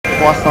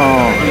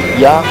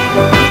yards.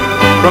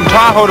 From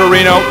Tahoe to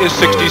Reno is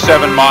 67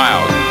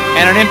 miles,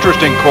 and an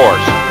interesting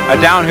course, a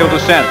downhill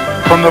descent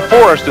from the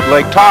forested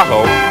Lake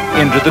Tahoe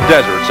into the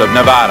deserts of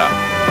Nevada,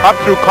 up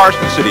through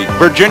Carson City,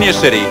 Virginia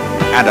City,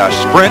 and a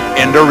sprint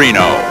into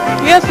Reno.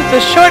 Yes, it's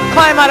a short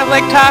climb out of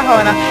Lake Tahoe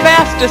and a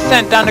fast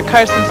descent down to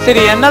Carson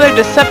City, another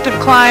deceptive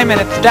climb,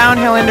 and it's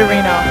downhill into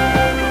Reno.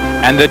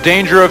 And the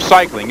danger of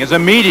cycling is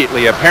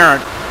immediately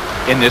apparent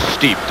in this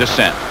steep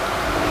descent.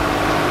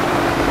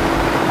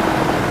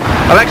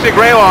 Alexei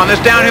Graylo, on this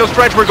downhill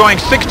stretch, we're going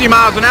 60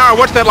 miles an hour.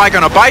 What's that like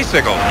on a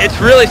bicycle? It's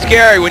really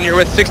scary when you're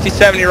with 60,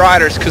 70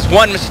 riders, because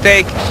one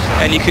mistake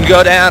and you can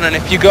go down, and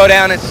if you go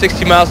down at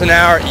 60 miles an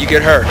hour, you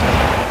get hurt.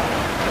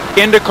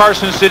 Into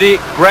Carson City,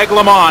 Greg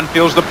LeMond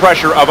feels the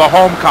pressure of a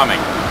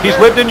homecoming. He's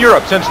lived in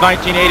Europe since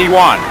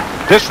 1981.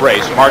 This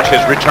race marks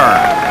his return.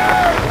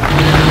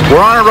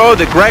 We're on a road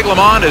that Greg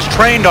LeMond has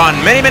trained on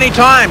many, many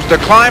times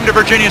to climb to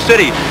Virginia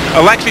City.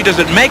 Alexei, does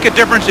it make a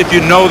difference if you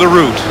know the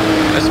route?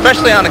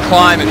 Especially on a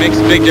climb, it makes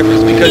a big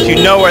difference because you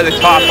know where the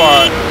top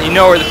are, you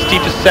know where the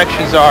steepest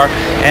sections are,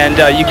 and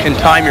you can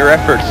time your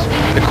efforts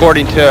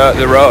according to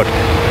the road.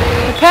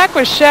 The pack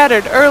was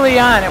shattered early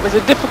on. It was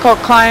a difficult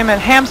climb,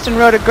 and Hampsten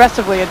rode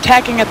aggressively,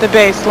 attacking at the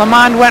base.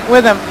 LeMond went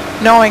with him,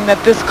 knowing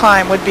that this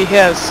climb would be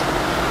his.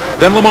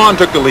 Then LeMond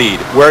took the lead,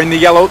 wearing the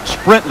yellow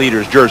Sprint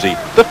Leaders jersey,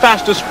 the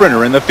fastest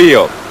sprinter in the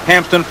field.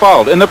 Hampsten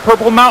followed in the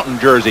purple Mountain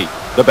jersey,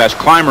 the best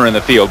climber in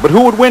the field. But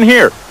who would win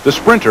here, the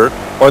sprinter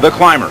or the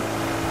climber?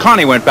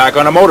 Connie went back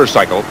on a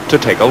motorcycle to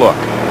take a look.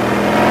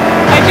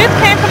 I just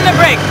came from the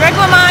break. Greg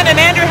LeMond and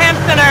Andrew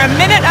Hampsten are a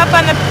minute up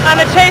on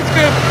the chase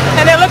group,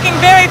 and they're looking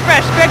very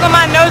fresh. Greg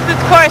LeMond knows this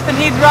course, and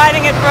he's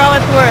riding it for all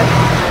it's worth.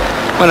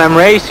 When I'm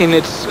racing,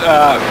 it's,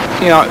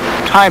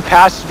 time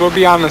passes. We'll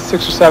be on the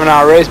 6 or 7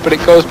 hour race, but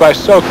it goes by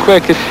so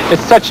quick.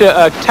 It's such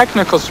a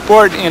technical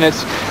sport, and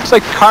it's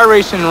like car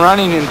racing and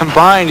running and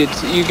combined.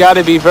 You got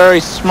to be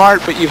very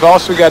smart, but you've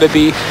also got to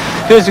be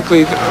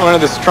physically one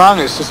of the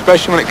strongest,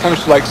 especially when it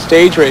comes to like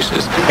stage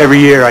races. Every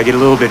year I get a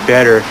little bit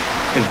better,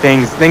 and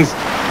things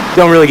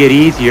don't really get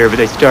easier, but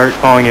they start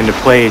falling into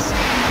place.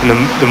 And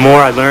the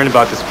more I learn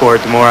about the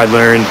sport, the more I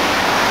learn,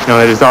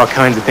 there's all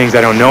kinds of things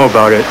I don't know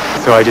about it.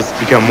 So I just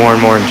become more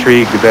and more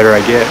intrigued the better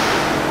I get.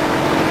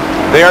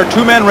 They are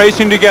two men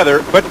racing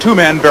together, but two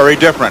men very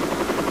different.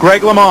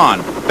 Greg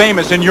LeMond,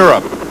 famous in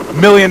Europe,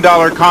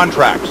 million-dollar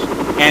contracts.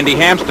 Andy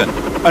Hampsten,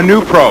 a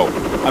new pro,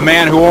 a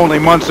man who only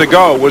months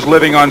ago was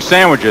living on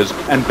sandwiches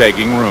and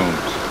begging rooms.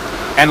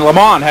 And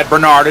LeMond had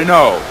Bernard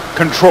Hinault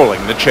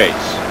controlling the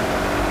chase.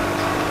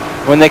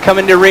 When they come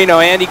into Reno,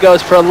 Andy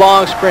goes for a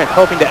long sprint,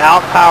 hoping to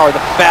outpower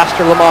the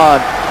faster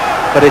LeMond,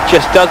 but it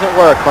just doesn't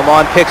work.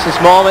 LeMond picks his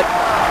moment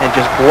and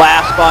just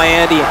blasts by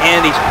Andy, and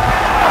Andy's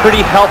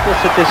pretty helpless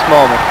at this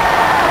moment.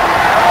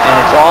 And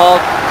it's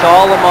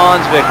all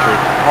LeMond's victory,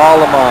 all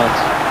LeMond's.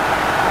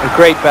 A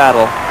great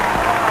battle.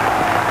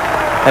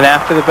 And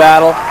after the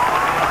battle,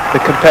 the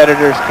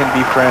competitors can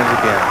be friends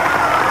again.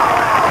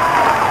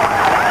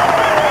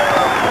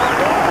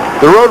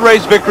 The road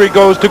race victory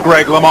goes to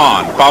Greg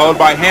LeMond, followed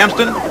by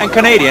Hampsten and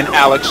Canadian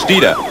Alex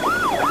Steeda.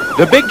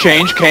 The big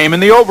change came in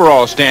the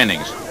overall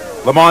standings.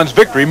 LeMond's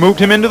victory moved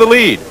him into the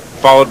lead,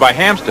 followed by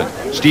Hampsten.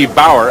 Steve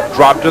Bauer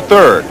dropped to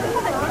third.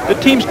 The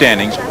team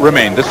standings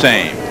remained the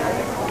same.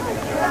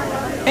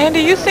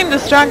 Andy, you seem the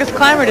strongest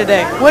climber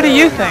today. What do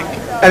you think?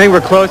 I think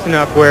we're close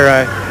enough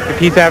where if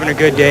he's having a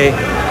good day,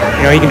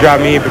 he can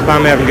drop me. But if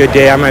I'm having a good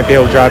day, I might be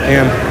able to drop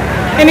him.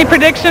 Any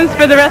predictions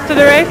for the rest of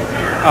the race?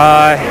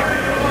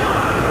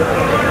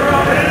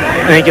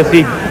 I think you'll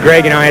see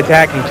Greg and I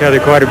attacking each other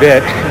quite a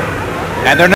bit. And they're